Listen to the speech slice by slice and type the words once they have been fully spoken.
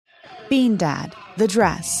Bean Dad, The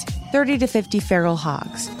Dress, 30 to 50 Feral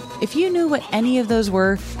Hogs. If you knew what any of those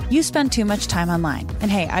were, you spend too much time online.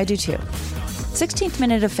 And hey, I do too. 16th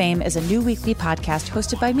Minute of Fame is a new weekly podcast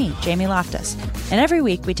hosted by me, Jamie Loftus. And every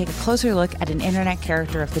week we take a closer look at an internet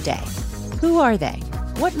character of the day. Who are they?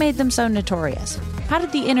 What made them so notorious? How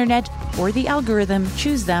did the internet or the algorithm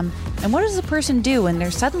choose them? And what does a person do when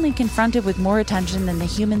they're suddenly confronted with more attention than the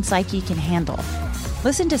human psyche can handle?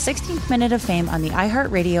 Listen to 16th Minute of Fame on the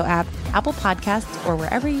iHeartRadio app, Apple Podcasts, or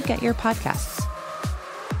wherever you get your podcasts.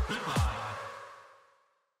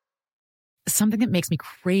 Something that makes me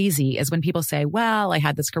crazy is when people say, well, I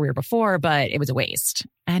had this career before, but it was a waste.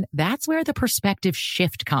 And that's where the perspective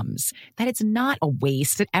shift comes, that it's not a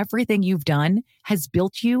waste, that everything you've done has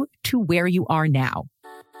built you to where you are now.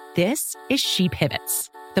 This is She Pivots,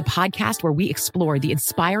 the podcast where we explore the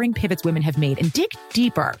inspiring pivots women have made and dig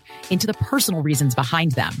deeper into the personal reasons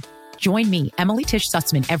behind them. Join me, Emily Tish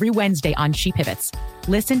Sussman, every Wednesday on She Pivots.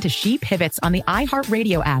 Listen to She Pivots on the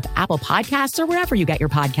iHeartRadio app, Apple Podcasts, or wherever you get your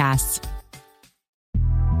podcasts.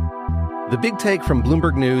 The Big Take from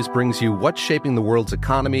Bloomberg News brings you what's shaping the world's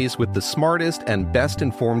economies with the smartest and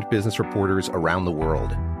best-informed business reporters around the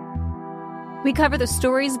world. We cover the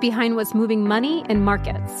stories behind what's moving money and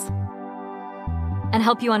markets, and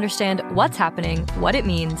help you understand what's happening, what it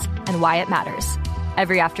means, and why it matters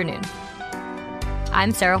every afternoon.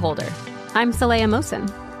 I'm Sarah Holder. I'm Saleha Mohsin.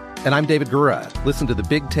 And I'm David Gura. Listen to The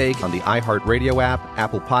Big Take on the iHeartRadio app,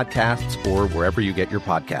 Apple Podcasts, or wherever you get your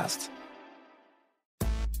podcasts.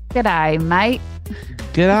 G'day, mate.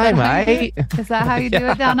 G'day, mate. Is that how you do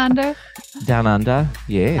it down under? Down under,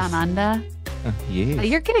 yes. Down under? Yes. Oh,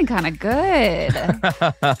 you're getting kind of good.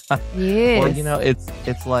 Yes. Well, you know,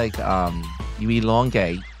 it's like you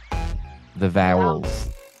elongate the vowels.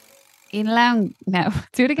 No.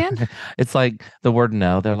 Do it again. It's like the word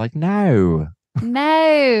no. They're like, no.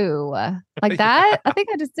 No. Like that? I think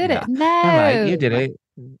I just did it. No. All right, you did it.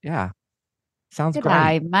 Yeah. Sounds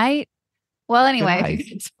G'day, great. mate. Well, anyway,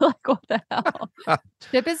 G'day. it's like, what the hell?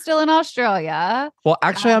 Chip is still in Australia. Well,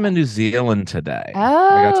 actually, I'm in New Zealand today. Oh,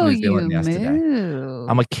 I got to New Zealand yesterday.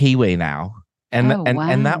 moved. I'm a Kiwi now. And Oh,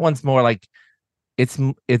 and that wow. one's more like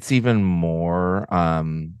it's even more I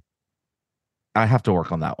have to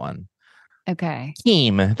work on that one. Okay.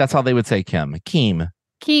 Keem. That's how they would say Kim. Keem.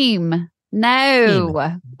 Keem.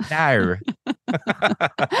 No. No.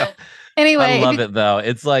 Anyway. I love it though.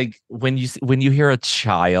 It's like when you hear a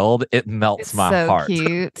child, it melts It's my so heart.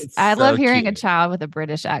 cute. It's I so love hearing a cute. child with a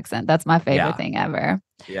British accent. That's my favorite Yeah. thing ever.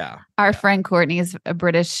 Yeah. Our friend Courtney is a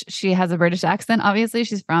British. She has a British accent. Obviously,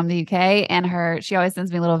 she's from the UK, and she always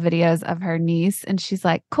sends me little videos of her niece, and she's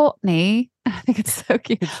like, Courtney. I think it's so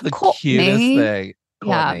cute. It's the Courtney. cutest thing.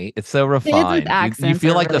 Yeah. Courtney. It's so with refined. You accents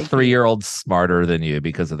feel are like really the 3-year-old's smarter than you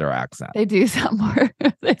because of their accent. They do sound more.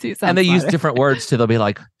 They do sound And they use smarter. different words too. They'll be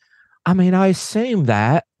like, I mean, I assume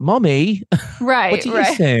that, mommy. Right. What do you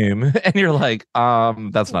right. assume? And you're like,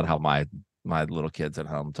 that's not how my little kids at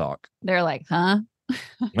home talk. They're like, huh?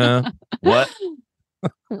 What?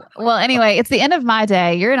 Well, anyway, it's the end of my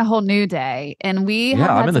day. You're in a whole new day, and we have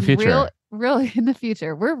Yeah, I'm had in the some future. really in the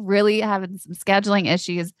future. We're really having some scheduling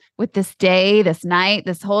issues with this day, this night,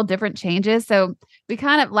 this whole different changes. So we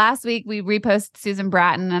kind of last week we reposted Susan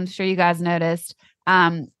Bratton. I'm sure you guys noticed.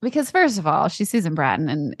 Because first of all, she's Susan Bratton,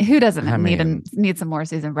 and who doesn't need some more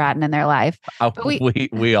Susan Bratton in their life? Oh, But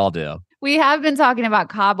we all do. We have been talking about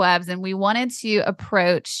cobwebs, and we wanted to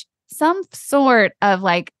approach some sort of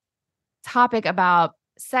like topic about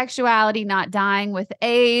sexuality not dying with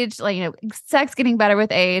age, like, you know, sex getting better with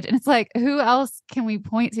age. And it's like, who else can we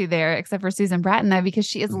point to there except for Susan Bratton, though, because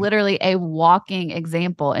she is literally a walking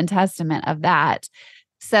example and testament of that.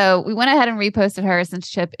 So we went ahead and reposted her since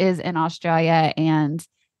Chip is in Australia, and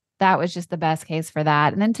that was just the best case for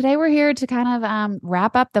that. And then today we're here to kind of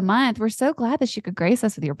wrap up the month. We're so glad that you could grace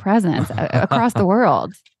us with your presence across the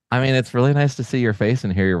world. I mean, it's really nice to see your face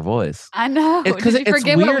and hear your voice. I know. It's 'cause Did you it's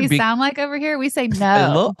forget what weird we sound like over here? We say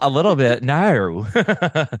no. A little bit. No.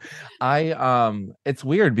 It's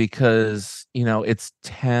weird because, you know, it's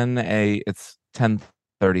 10:30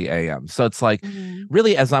 a.m. So it's like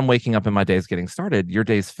really as I'm waking up and my day's getting started, your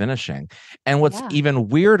day's finishing. And what's even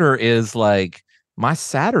weirder is like my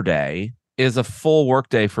Saturday is a full work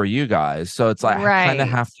day for you guys. So it's like I kind of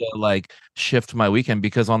have to like shift my weekend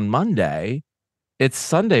because on Monday it's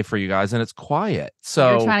Sunday for you guys and it's quiet.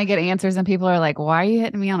 So you're trying to get answers and people are like, why are you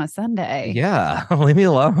hitting me on a Sunday? Yeah, leave me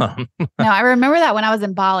alone. No, I remember that when I was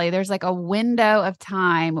in Bali, there's like a window of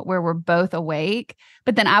time where we're both awake,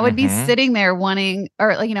 but then I would be sitting there wanting,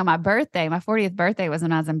 or like, you know, my 40th birthday was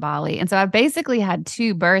when I was in Bali. And so I basically had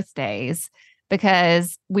 2 birthdays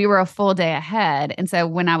because we were a full day ahead. And so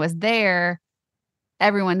when I was there,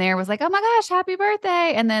 everyone there was like, oh my gosh, happy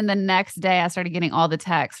birthday. And then the next day I started getting all the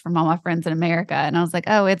texts from all my friends in America. And I was like,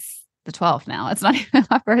 oh, it's the 12th now. It's not even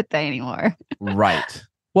my birthday anymore. Right.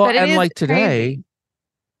 Well, and like today, crazy.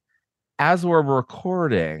 As we're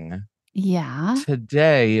recording,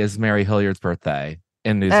 today is Mary Hilliard's birthday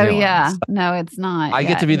in New Zealand. Oh, yeah. No, it's not. I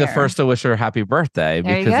get to be the first to wish her happy birthday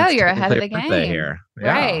there because you're ahead of the game here. Yeah.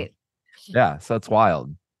 Right. Yeah. So it's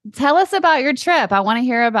wild. Tell us about your trip. I want to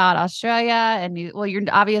hear about Australia and you're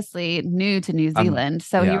obviously new to New Zealand,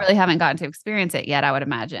 so you really haven't gotten to experience it yet, I would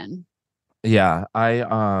imagine. Yeah,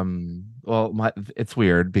 it's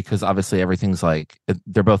weird because obviously everything's like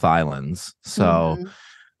they're both islands. So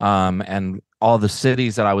and all the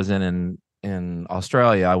cities that I was in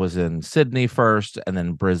Australia, I was in Sydney first and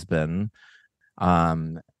then Brisbane.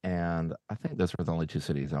 And I think those were the only two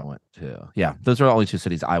cities I went to. Yeah, those were the only two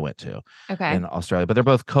cities I went to in Australia, but they're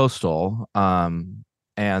both coastal.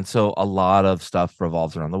 And so a lot of stuff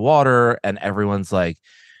revolves around the water, and everyone's like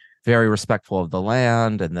very respectful of the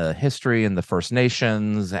land and the history and the First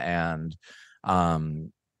Nations, and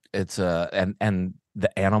it's and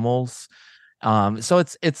the animals. So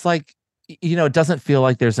it's like, it doesn't feel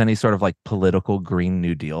like there's any sort of like political Green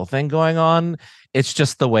New Deal thing going on. It's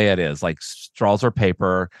just the way it is. Like straws or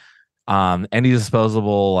paper, any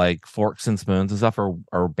disposable like forks and spoons and stuff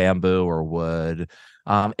or bamboo or wood.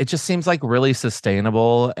 It just seems like really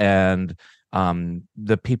sustainable, and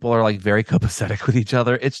the people are like very copacetic with each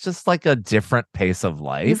other. It's just like a different pace of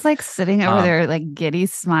life. He's like sitting over there like giddy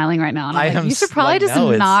smiling right now. And I'm like, you should probably just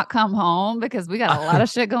not come home because we got a lot of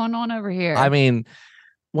shit going on over here. I mean,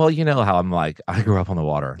 well, you know how I'm like, I grew up on the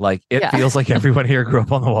water. Like it feels like everyone here grew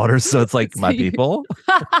up on the water. So it's like my people.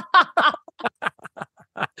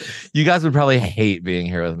 You guys would probably hate being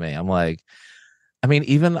here with me. I'm like, I mean,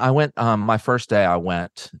 even I went, my first day I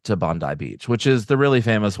went to Bondi Beach, which is the really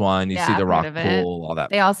famous one. You see the rock pool, all that.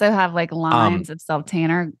 They also have like lines of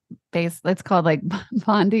self-tanner base. It's called like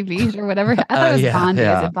Bondi Beach or whatever. I thought it was Bondi.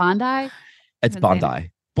 Is it Bondi? It's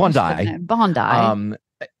Bondi. Bondi.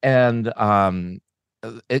 And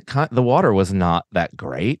the water was not that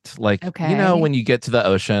great. Like, when you get to the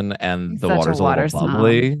ocean and the water's a little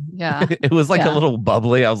bubbly. Yeah. It was like a little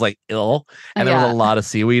bubbly. I was like, ill. And there was a lot of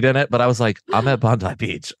seaweed in it. But I was like, I'm at Bondi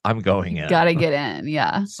Beach. I'm going in. Gotta get in.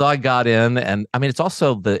 Yeah. So I got in. And I mean, it's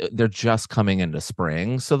also they're just coming into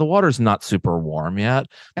spring. So the water's not super warm yet.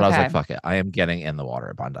 But I was like, fuck it. I am getting in the water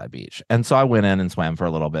at Bondi Beach. And so I went in and swam for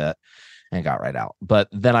a little bit and got right out. But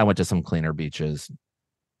then I went to some cleaner beaches.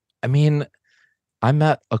 I mean, I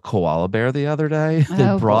met a koala bear the other day.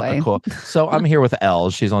 They brought a koala. So I'm here with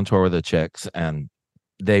Elle. She's on tour with the chicks, and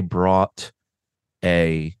they brought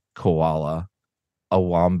a koala, a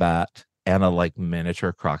wombat, and a like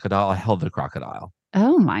miniature crocodile. I held the crocodile.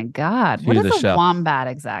 Oh my God. What is a wombat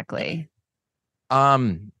exactly?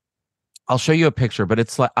 I'll show you a picture, but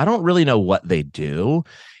it's like, I don't really know what they do.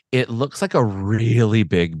 It looks like a really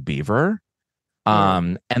big beaver.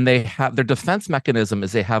 And they have their defense mechanism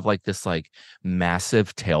is they have like this like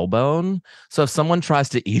massive tailbone. So if someone tries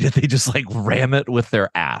to eat it, they just like ram it with their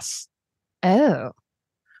ass. Oh.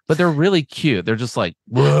 But they're really cute. They're just like,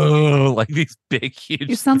 whoa, like these big, huge.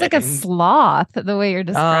 It sounds like a sloth the way you're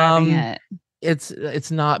describing it.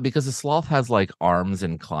 It's not, because a sloth has like arms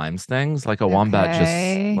and climbs things. Like a wombat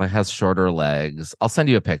just like has shorter legs. I'll send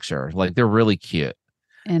you a picture. Like they're really cute.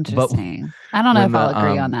 Interesting. But I don't know if I'll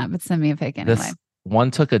agree on that, but send me a pic anyway. This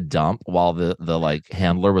one took a dump while the like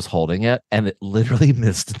handler was holding it, and it literally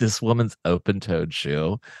missed this woman's open-toed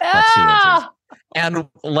shoe. And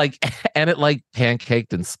it like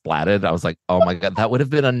pancaked and splatted. I was like, oh my God, that would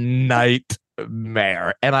have been a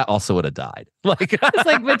nightmare. And I also would have died. Like it's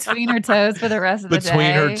like between her toes for the rest of the day.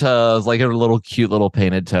 Between her toes, like her little cute little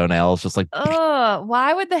painted toenails, just like. Oh,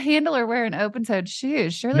 why would the handler wear an open-toed shoe?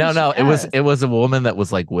 Surely no. It was a woman that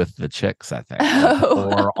was like with the chicks, I think,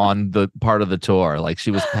 or on the part of the tour. Like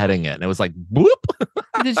she was petting it, and it was like, whoop.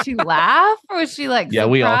 Did she laugh, or was she like? Yeah,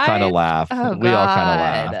 surprised? we all kind of laughed. Oh, we all kind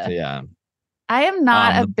of laughed. Yeah. I am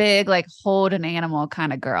not a big like hold an animal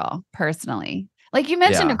kind of girl personally. Like you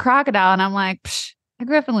mentioned a crocodile, and I'm like, psh, I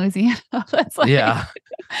grew up in Louisiana. That's like,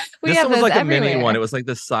 this one was like everywhere. A mini one. It was like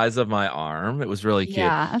the size of my arm. It was really cute.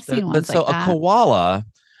 Yeah, I've seen ones so like that. A koala,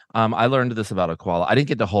 I learned this about a koala. I didn't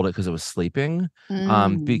get to hold it because it was sleeping,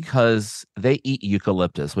 because they eat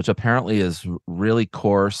eucalyptus, which apparently is really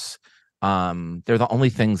coarse. They're the only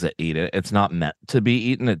things that eat it. It's not meant to be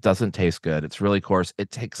eaten. It doesn't taste good. It's really coarse.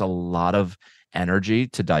 It takes a lot of energy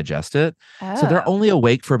to digest it. Oh. So they're only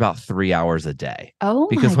awake for about 3 hours a day. Oh,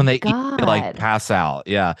 because when they eat, they like God. pass out.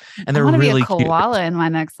 Yeah. And they're I want to be really a koala in my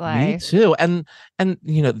next life. Me too. And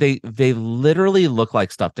you know, they literally look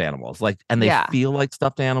like stuffed animals. Like, and they feel like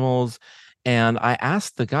stuffed animals. And I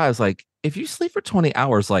asked the guy, I was like, if you sleep for 20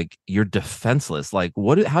 hours, like you're defenseless. Like,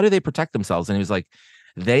 how do they protect themselves? And he was like,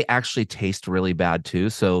 they actually taste really bad too.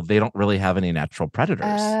 So they don't really have any natural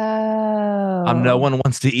predators. No one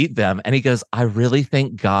wants to eat them. And he goes, I really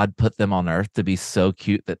think God put them on earth to be so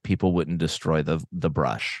cute that people wouldn't destroy the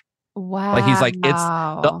brush. Wow. Like, he's like, it's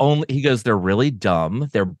the only, he goes, they're really dumb.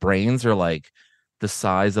 Their brains are like the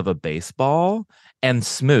size of a baseball and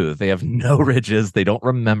smooth. They have no ridges. They don't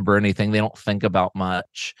remember anything. They don't think about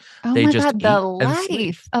much. Oh they my just God, eat the and sleep.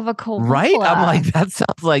 life of a koala. Right? I'm like, that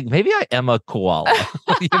sounds like maybe I am a koala.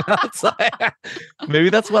 You know, it's like,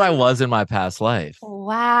 maybe that's what I was in my past life.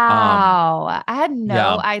 Wow. I had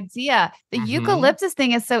no idea. The Mhm. eucalyptus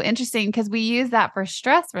thing is so interesting because we use that for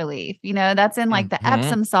stress relief. You know, that's in like the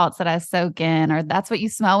Epsom salts that I soak in, or that's what you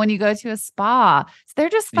smell when you go to a spa. So they're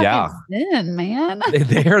just fucking zen, man.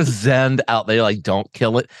 They're zen out. They like don't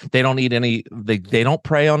kill it. They don't eat any, they don't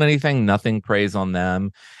prey on anything. Nothing preys on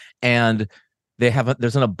them. And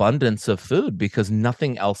there's an abundance of food because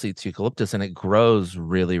nothing else eats eucalyptus and it grows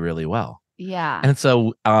really, really well. Yeah. And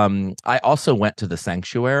so I also went to the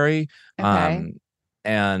sanctuary. Okay.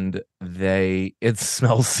 And it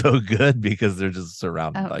smells so good because they're just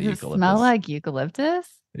surrounded by eucalyptus. Smell like eucalyptus?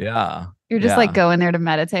 Yeah. You're just like going there to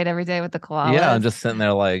meditate every day with the koalas. Yeah, I'm just sitting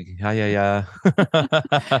there like, yeah.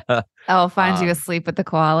 I'll find you asleep with the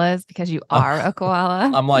koalas because you are a koala.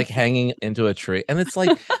 I'm like hanging into a tree, and it's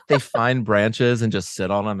like they find branches and just sit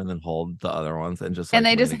on them, and then hold the other ones and just. Like, and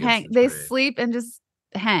they just hang. They sleep and just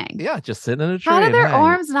hang. Yeah, just sitting in a tree. How do their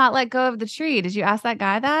arms not let go of the tree? Did you ask that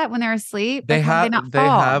guy that when they're asleep? They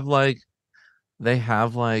have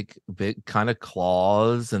like big kind of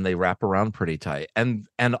claws, and they wrap around pretty tight. And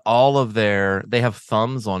all of they have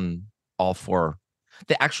thumbs on all four.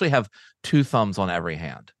 They actually have 2 thumbs on every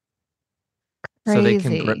hand. Crazy. So they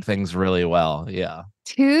can grip things really well. Yeah.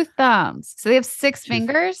 2 thumbs. So they have 6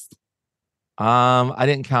 fingers? I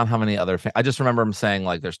didn't count how many other I just remember him saying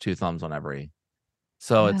like there's 2 thumbs on every.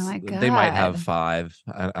 So they might have 5.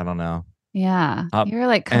 I don't know. Yeah. You're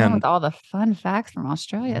like coming with all the fun facts from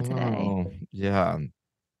Australia today. Oh, yeah.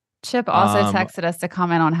 Chip also texted us to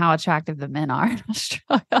comment on how attractive the men are in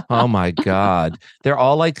Australia. Oh my God. They're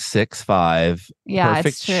all like 6'5",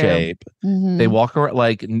 perfect shape. Mm-hmm. They walk around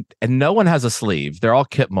like, and no one has a sleeve. They're all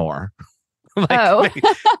Kip Moore.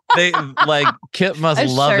 They like Kip must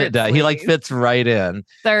love it. He like fits right in.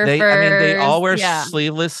 Surfers, they all wear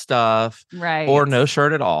sleeveless stuff, right? Or no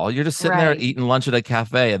shirt at all. You're just sitting there eating lunch at a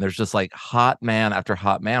cafe, and there's just like hot man after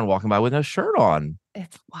hot man walking by with no shirt on.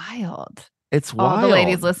 It's wild. It's wild. All the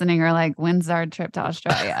ladies listening are like, "When's our trip to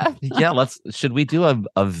Australia?" Yeah, should we do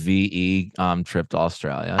a VE trip to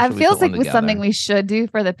Australia? It feels like it's something we should do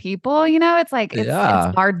for the people. You know, it's like it's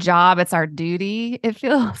our job, it's our duty. It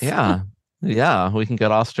feels Yeah, we can go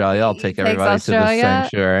to Australia. I'll take everybody to the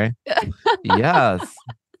sanctuary. Yes.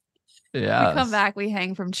 We come back, we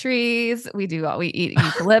hang from trees, we eat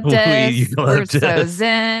eucalyptus. We're so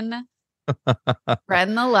zen.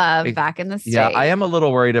 Spreading the love back in the States. Yeah, I am a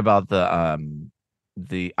little worried about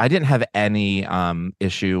the I didn't have any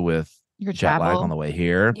issue with your jet lag on the way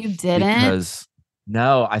here. You didn't? Because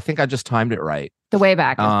no, I think I just timed it right. The way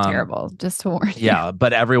back is terrible, just to warn you. Yeah,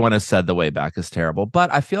 but everyone has said the way back is terrible.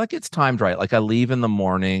 But I feel like it's timed right. Like I leave in the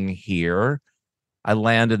morning here. I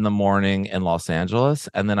land in the morning in Los Angeles,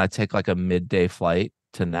 and then I take like a midday flight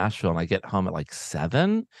to Nashville, and I get home at like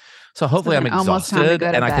 7. So hopefully I'm exhausted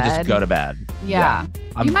and I can just go to bed. Yeah.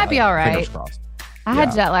 You might be all right. Fingers crossed. I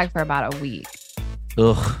had jet lag for about a week.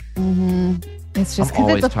 Ugh. Mm-hmm. It's just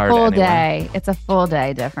because it's a full day. It's a full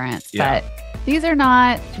day difference. Yeah. But these are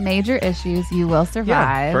not major issues. You will survive.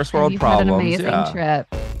 Yeah, first world problems. Had an amazing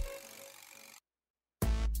trip.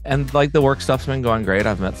 And like the work stuff's been going great.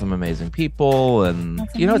 I've met some amazing people, and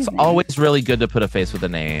it's always really good to put a face with a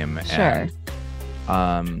name. Sure.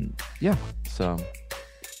 And, so.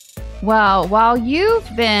 Well, while you've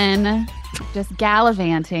been just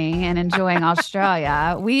gallivanting and enjoying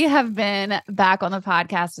Australia, we have been back on the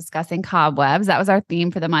podcast discussing Cobwebs. That was our theme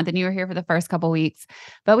for the month, and you were here for the first couple weeks.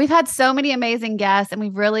 But we've had so many amazing guests, and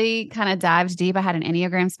we've really kind of dived deep. I had an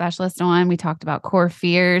Enneagram specialist on. We talked about core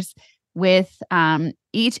fears with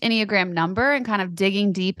each Enneagram number and kind of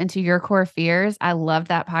digging deep into your core fears. I love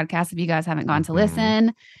that podcast. If you guys haven't gone to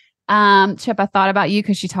listen, Chip, I thought about you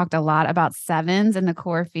because she talked a lot about sevens and the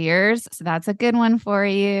core fears. So that's a good one for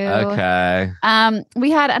you. Okay.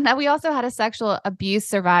 We also had a sexual abuse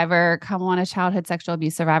survivor come on, a childhood sexual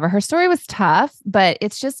abuse survivor. Her story was tough, but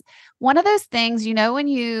it's just one of those things,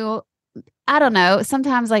 I don't know,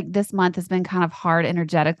 sometimes like this month has been kind of hard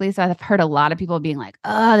energetically. So I've heard a lot of people being like,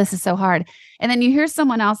 oh, this is so hard. And then you hear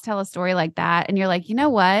someone else tell a story like that. And you're like, you know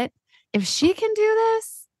what? If she can do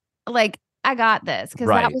this, like, I got this, because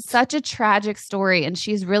that was such a tragic story. And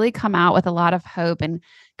she's really come out with a lot of hope and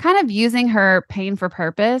kind of using her pain for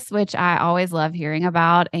purpose, which I always love hearing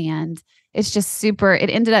about. And it's just it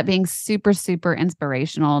ended up being super, super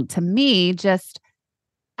inspirational to me, just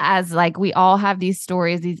as like we all have these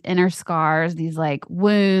stories, these inner scars, these like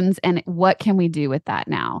wounds, and what can we do with that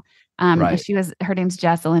now? Her name's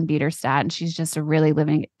Jesselyn Biederstadt, and she's just a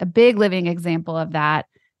big living example of that.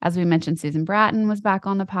 As we mentioned, Susan Bratton was back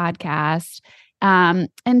on the podcast, and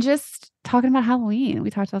just talking about Halloween. We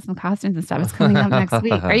talked about some costumes and stuff. It's coming up next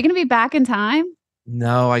week. Are you going to be back in time?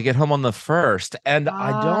 No, I get home on the 1st, and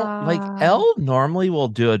I don't like Elle normally will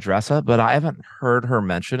do a dress up, but I haven't heard her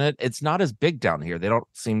mention it. It's not as big down here. They don't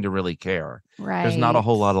seem to really care. Right. There's not a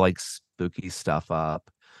whole lot of like spooky stuff up.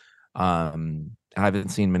 I haven't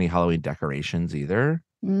seen many Halloween decorations either.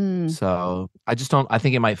 So I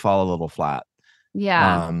think it might fall a little flat.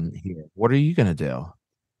 Yeah. Here. What are you gonna do?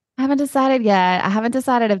 I haven't decided yet. I haven't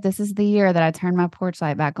decided if this is the year that I turn my porch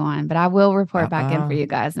light back on, but I will report back in for you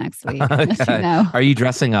guys next week. Okay. Are you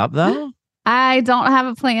dressing up though? I don't have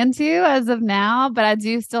a plan to as of now, but I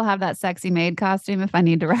do still have that sexy maid costume if I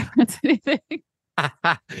need to reference anything.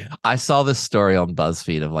 I saw this story on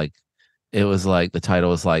BuzzFeed of like, it was like, the title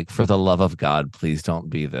was like, "For the love of God, please don't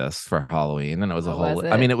be this for Halloween." And it was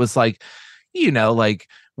it was like, like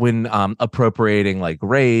when appropriating like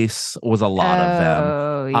race was a lot of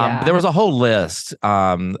them. Yeah. There was a whole list.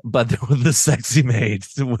 But the sexy maid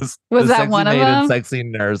was that one of them? And sexy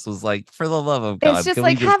nurse was like, "For the love of God." It's just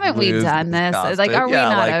like, haven't we done this? Like, are we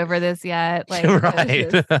not over this yet? Like, right.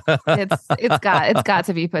 It's got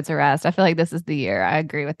to be put to rest. I feel like this is the year. I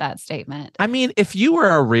agree with that statement. I mean, if you were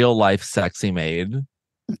a real life sexy maid,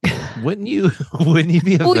 wouldn't you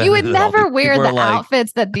be well, you would never wear the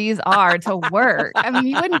outfits that these are to work. I mean,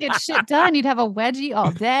 you wouldn't get shit done. You'd have a wedgie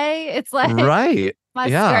all day. It's like, right.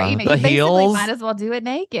 Skirt, the heels, might as well do it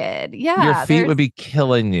naked. Yeah, your feet would be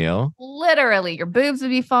killing you. Literally, your boobs would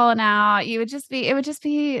be falling out. It would just be.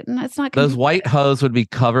 It's not. Those white hose would be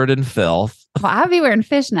covered in filth. Well, I'd be wearing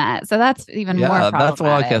fishnet, so that's even more problematic. That's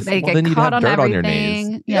why I guess. They get caught on dirt everything. On your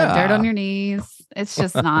knees. Yeah, dirt on your knees. It's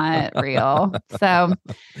just not real. So,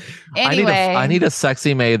 anyway, I need a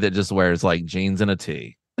sexy maid that just wears like jeans and a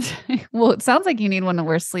tee. Well, it sounds like you need one that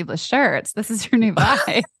wears sleeveless shirts. This is your new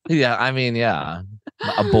vibe. Yeah, I mean, yeah.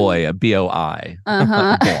 A boy, a BOI.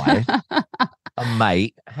 Uh-huh. A boy. A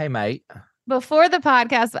mate. Hey, mate. Before the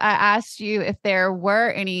podcast, I asked you if there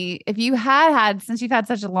were if you had, since you've had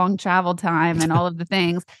such a long travel time and all of the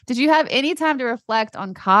things, did you have any time to reflect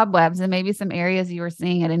on cobwebs and maybe some areas you were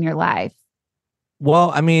seeing it in your life? Well,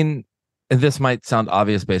 I mean, this might sound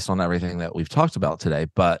obvious based on everything that we've talked about today,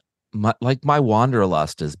 but my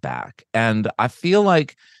wanderlust is back. And I feel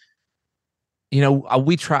like,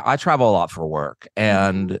 I travel a lot for work.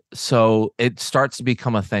 And so it starts to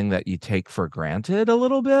become a thing that you take for granted a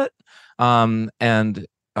little bit. I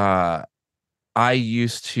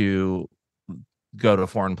used to go to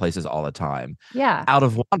foreign places all the time. Yeah. Out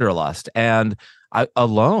of wanderlust. And I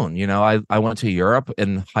went to Europe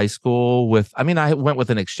in high school I went with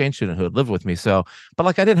an exchange student who had lived with me. So, but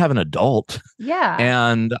like I didn't have an adult. Yeah.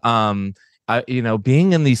 And,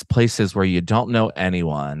 being in these places where you don't know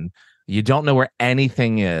anyone, you don't know where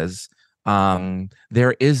anything is.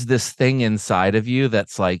 There is this thing inside of you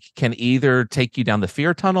that's like, can either take you down the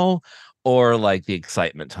fear tunnel or like the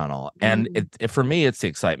excitement tunnel. And for me, it's the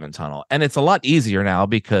excitement tunnel. And it's a lot easier now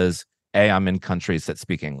because A, I'm in countries that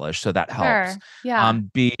speak English, so that helps. Sure. Yeah.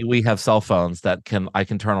 B, we have cell phones that I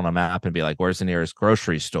can turn on a map and be like, where's the nearest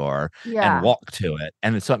grocery store and walk to it.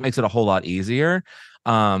 And so it makes it a whole lot easier.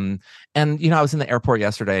 I was in the airport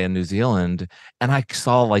yesterday in New Zealand and I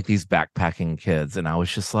saw like these backpacking kids and I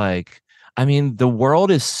was just like, I mean, the world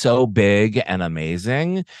is so big and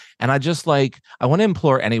amazing. And I want to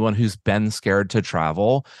implore anyone who's been scared to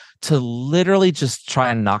travel to literally just try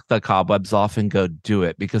and knock the cobwebs off and go do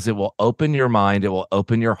it, because it will open your mind. It will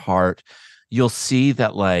open your heart. You'll see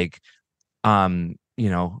that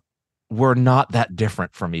we're not that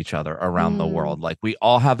different from each other around the world. Like we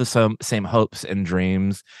all have the same hopes and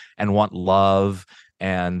dreams and want love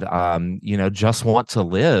and, just want to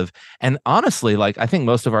live. And honestly, like I think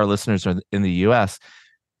most of our listeners are in the US.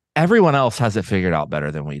 everyone else has it figured out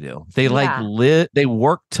better than we do. They they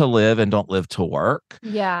work to live and don't live to work.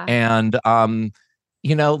 Yeah. And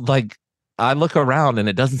like I look around and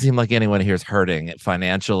it doesn't seem like anyone here is hurting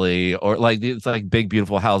financially, or like it's like big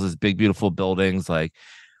beautiful houses, big beautiful buildings. Like,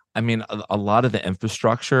 I mean, a lot of the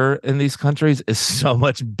infrastructure in these countries is so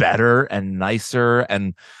much better and nicer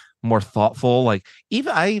and more thoughtful. Like,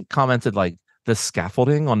 even I commented like the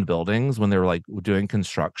scaffolding on buildings when they were like doing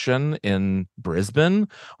construction in Brisbane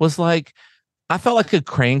was like, I felt like a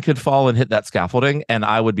crane could fall and hit that scaffolding and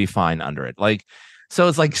I would be fine under it. Like, so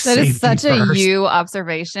it's like that is such first. A you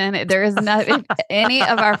observation. There is not, if any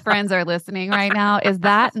of our friends are listening right now, is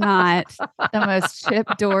that not the most Chip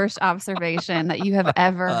Dorsch observation that you have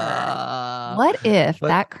ever heard? What if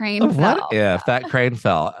that crane fell? What if that crane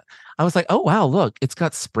fell? I was like, oh, wow, look, it's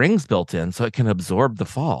got springs built in so it can absorb the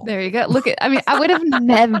fall. There you go. Look at, I mean, I would have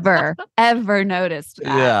never, ever noticed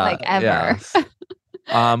that. Yeah, like ever. Yes.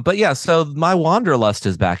 But yeah, so my wanderlust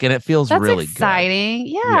is back and it feels That's really exciting.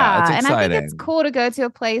 good. Yeah. It's and exciting. I think it's cool to go to a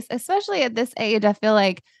place, especially at this age. I feel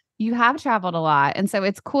like you have traveled a lot. And so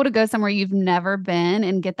it's cool to go somewhere you've never been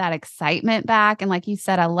and get that excitement back. And like you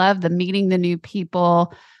said, I love the meeting the new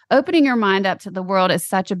people. Opening your mind up to the world is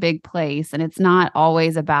such a big place. And it's not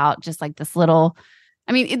always about just like this little,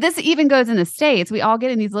 I mean, this even goes in the States. We all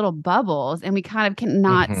get in these little bubbles and we kind of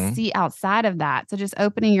cannot see outside of that. So just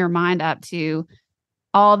opening your mind up to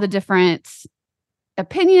all the different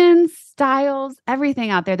opinions, styles, everything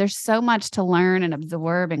out there. There's so much to learn and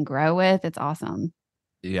absorb and grow with. It's awesome.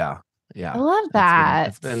 Yeah. I love that.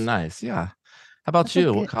 It's been nice. Yeah. How about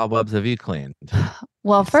you? What cobwebs have you cleaned?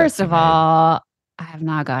 Well, first of all, I have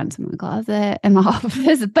not gotten to my closet in my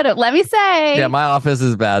office, but let me say, yeah, my office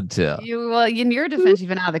is bad too. In your defense, you've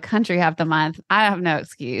been out of the country half the month. I have no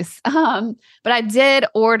excuse. But I did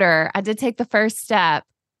take the first step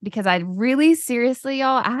because I really seriously,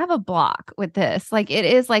 y'all, I have a block with this. Like, it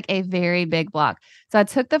is like a very big block. So I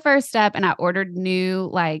took the first step and I ordered new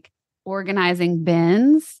like organizing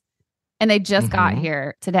bins. And they just got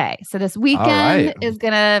here today. So this weekend is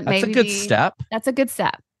gonna maybe That's a good step. That's a good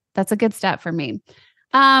step. That's a good step for me.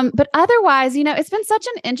 But otherwise, it's been such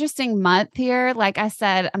an interesting month here. Like I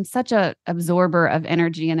said, I'm such a absorber of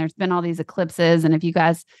energy and there's been all these eclipses. And if you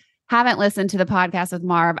guys haven't listened to the podcast with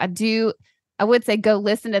Marv, I would say go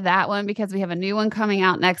listen to that one because we have a new one coming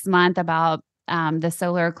out next month about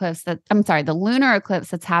the lunar eclipse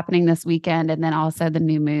that's happening this weekend. And then also the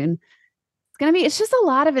new moon. It's just a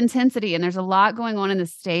lot of intensity and there's a lot going on in the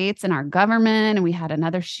States and our government. And we had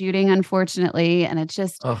another shooting, unfortunately. And it's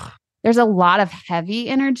just, there's a lot of heavy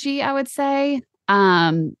energy, I would say,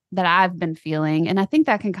 that I've been feeling. And I think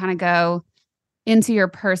that can kind of go into your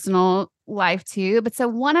personal life too. But so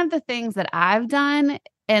one of the things that I've done,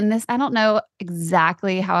 and this, I don't know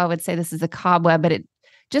exactly how I would say this is a cobweb, but it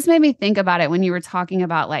just made me think about it when you were talking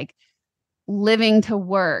about like living to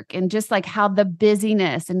work and just like how the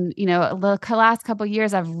busyness and, the last couple of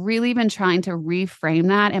years, I've really been trying to reframe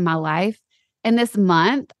that in my life. And this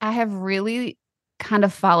month, I have really kind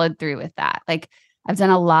of followed through with that. Like I've done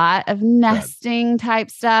a lot of nesting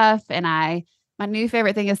type stuff. And my new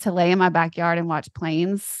favorite thing is to lay in my backyard and watch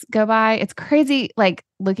planes go by. It's crazy, like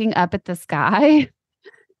looking up at the sky.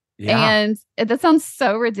 Yeah. And that sounds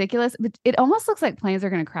so ridiculous, but it almost looks like planes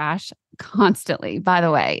are going to crash constantly, by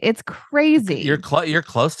the way. It's crazy. You're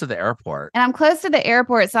close to the airport. And I'm close to the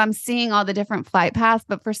airport, so I'm seeing all the different flight paths,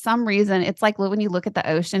 but for some reason, it's like when you look at the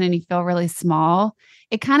ocean and you feel really small,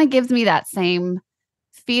 it kind of gives me that same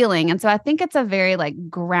feeling. And so I think it's a very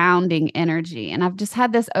like grounding energy. And I've just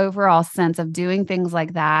had this overall sense of doing things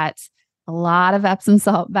like that. A lot of Epsom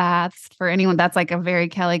salt baths for anyone. That's like a very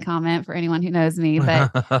Kelly comment for anyone who knows me,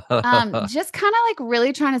 but just kind of like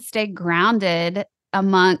really trying to stay grounded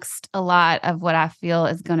amongst a lot of what I feel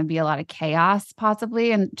is going to be a lot of chaos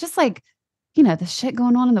possibly. And just like, the shit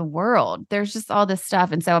going on in the world, there's just all this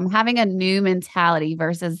stuff. And so I'm having a new mentality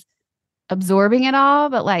versus absorbing it all,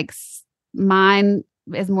 but like mine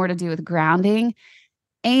is more to do with grounding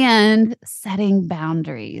and setting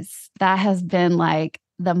boundaries. That has been like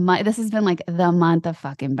this has been like the month of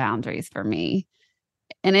fucking boundaries for me.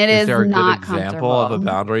 And it is there a not good example comfortable. of a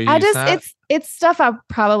boundary it's stuff I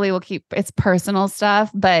probably will keep. It's personal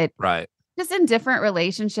stuff, but right. Just in different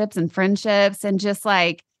relationships and friendships and just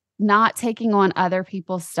like not taking on other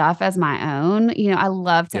people's stuff as my own. I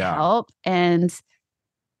love to help and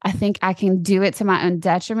I think I can do it to my own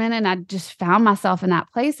detriment. And I just found myself in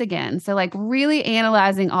that place again. So like really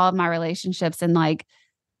analyzing all of my relationships and like,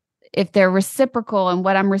 if they're reciprocal and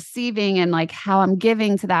what I'm receiving and like how I'm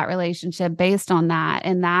giving to that relationship based on that.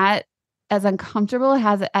 And that as uncomfortable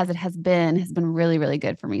as it has been really, really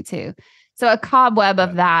good for me too. So a cobweb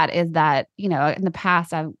of that is that, in the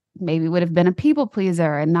past, I maybe would have been a people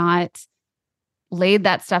pleaser and not laid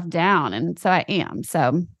that stuff down. And so I am. So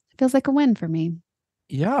it feels like a win for me.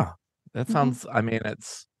 Yeah. That sounds,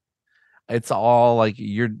 it's all like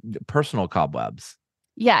your personal cobwebs.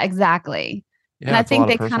 Yeah, exactly. Yeah, and I think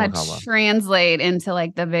they kind of translate into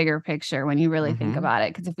like the bigger picture when you really think about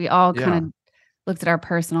it. Because if we all kind of looked at our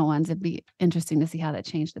personal ones, it'd be interesting to see how that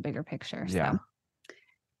changed the bigger picture. Yeah. So.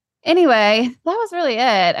 Anyway, that was really it.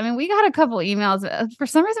 I mean, we got a couple emails. For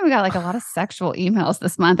some reason, we got like a lot of sexual emails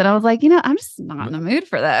this month. And I was like, I'm just not in the mood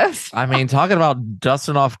for those. I mean, talking about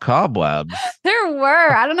dusting off cobwebs. There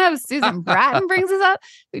were. I don't know if Susan Bratton brings us up.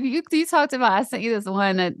 You talked about, I sent you this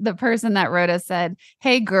one that the person that wrote us said,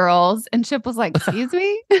 "Hey, girls." And Chip was like, "Excuse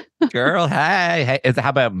me?" Girl, hey. How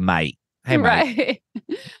about mate? Hey, right.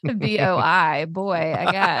 BOI, boy,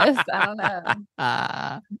 I guess. I don't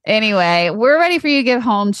know. Anyway, we're ready for you to get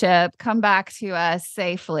home, Chip. Come back to us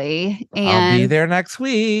safely. And I'll be there next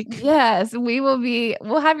week. Yes,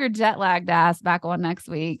 we'll have your jet lagged ass back on next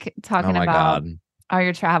week talking about all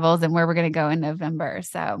your travels and where we're going to go in November.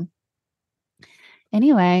 So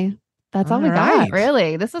anyway, that's all we got,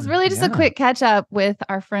 really. This was really just a quick catch up with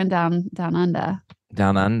our friend down under.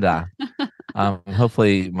 Down under.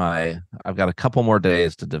 Hopefully I've got a couple more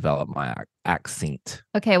days to develop my accent.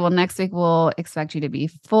 Okay, well, next week we'll expect you to be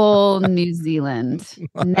full New Zealand.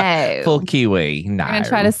 No. Full Kiwi. No. I'm going to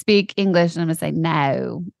try to speak English and I'm going to say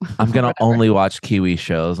no. I'm going to only watch Kiwi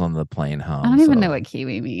shows on the plane home. I don't even know what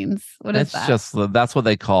Kiwi means. What is that? It's just, that's what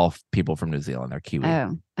they call people from New Zealand. They're Kiwi.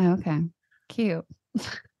 Oh, okay. Cute.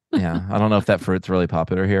 Yeah. I don't know if that fruit's really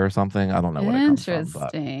popular here or something. I don't know what it comes from,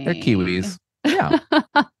 but they're Kiwis. Yeah.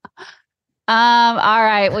 All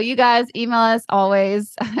right. Well, you guys email us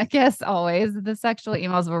always. I guess always. The sexual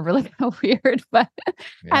emails were really kind of weird, but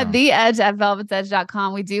at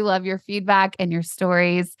theedge@velvetsedge.com. We do love your feedback and your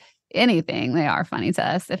stories. Anything. They are funny to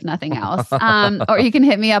us, if nothing else. Or you can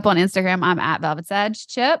hit me up on Instagram. I'm at Velvetsedge.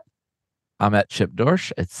 Chip. I'm at Chip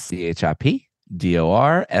Dorsch. It's ChipDorsch.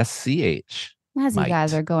 As you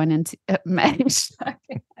guys are going into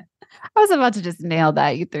I was about to just nail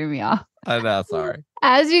that. You threw me off. I know, sorry.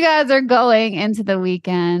 As you guys are going into the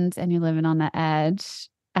weekend and you're living on the edge,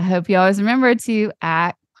 I hope you always remember to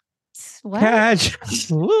act. Catch.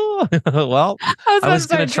 Well, I was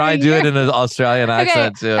going to try and do it in an Australian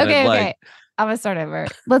accent too. Okay. I'm going to start over.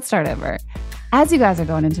 Let's start over. As you guys are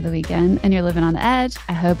going into the weekend and you're living on the edge,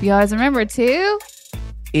 I hope you always remember to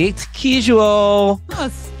eat casual.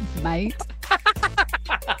 Oh, mate.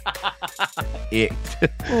 Eat.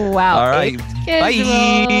 Wow. All right. Bye.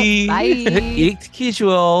 Eat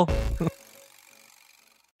casual.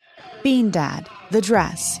 Bean Dad, The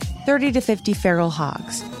Dress, 30 to 50 Feral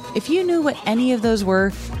Hogs. If you knew what any of those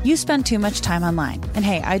were, you spend too much time online. And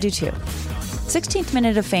hey, I do too. 16th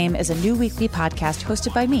Minute of Fame is a new weekly podcast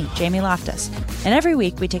hosted by me, Jamie Loftus. And every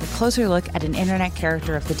week we take a closer look at an internet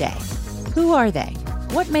character of the day. Who are they?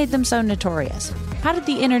 What made them so notorious? How did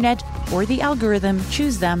the internet or the algorithm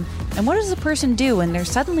choose them? And what does a person do when they're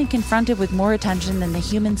suddenly confronted with more attention than the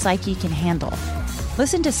human psyche can handle?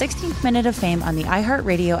 Listen to 16th Minute of Fame on the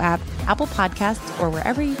iHeartRadio app, Apple Podcasts, or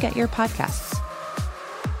wherever you get your podcasts.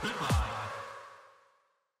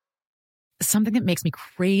 Something that makes me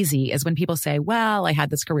crazy is when people say, well, I had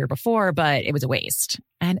this career before, but it was a waste.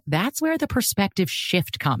 And that's where the perspective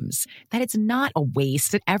shift comes, that it's not a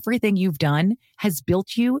waste, that everything you've done has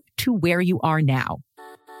built you to where you are now.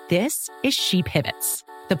 This is She Pivots,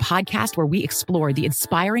 the podcast where we explore the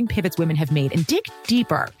inspiring pivots women have made and dig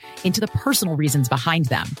deeper into the personal reasons behind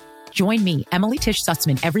them. Join me, Emily Tish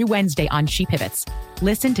Sussman, every Wednesday on She Pivots.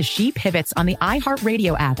 Listen to She Pivots on the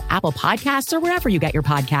iHeartRadio app, Apple Podcasts, or wherever you get your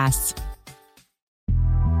podcasts.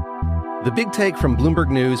 The Big Take from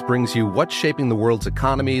Bloomberg News brings you what's shaping the world's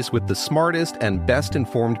economies with the smartest and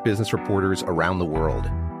best-informed business reporters around the world.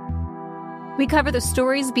 We cover the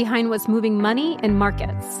stories behind what's moving money and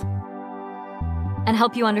markets, and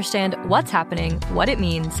help you understand what's happening, what it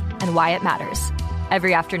means, and why it matters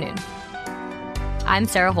every afternoon. I'm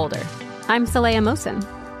Sarah Holder. I'm Saleha Mohsen.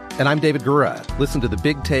 And I'm David Gura. Listen to The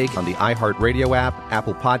Big Take on the iHeartRadio app,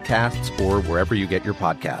 Apple Podcasts, or wherever you get your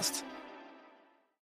podcasts.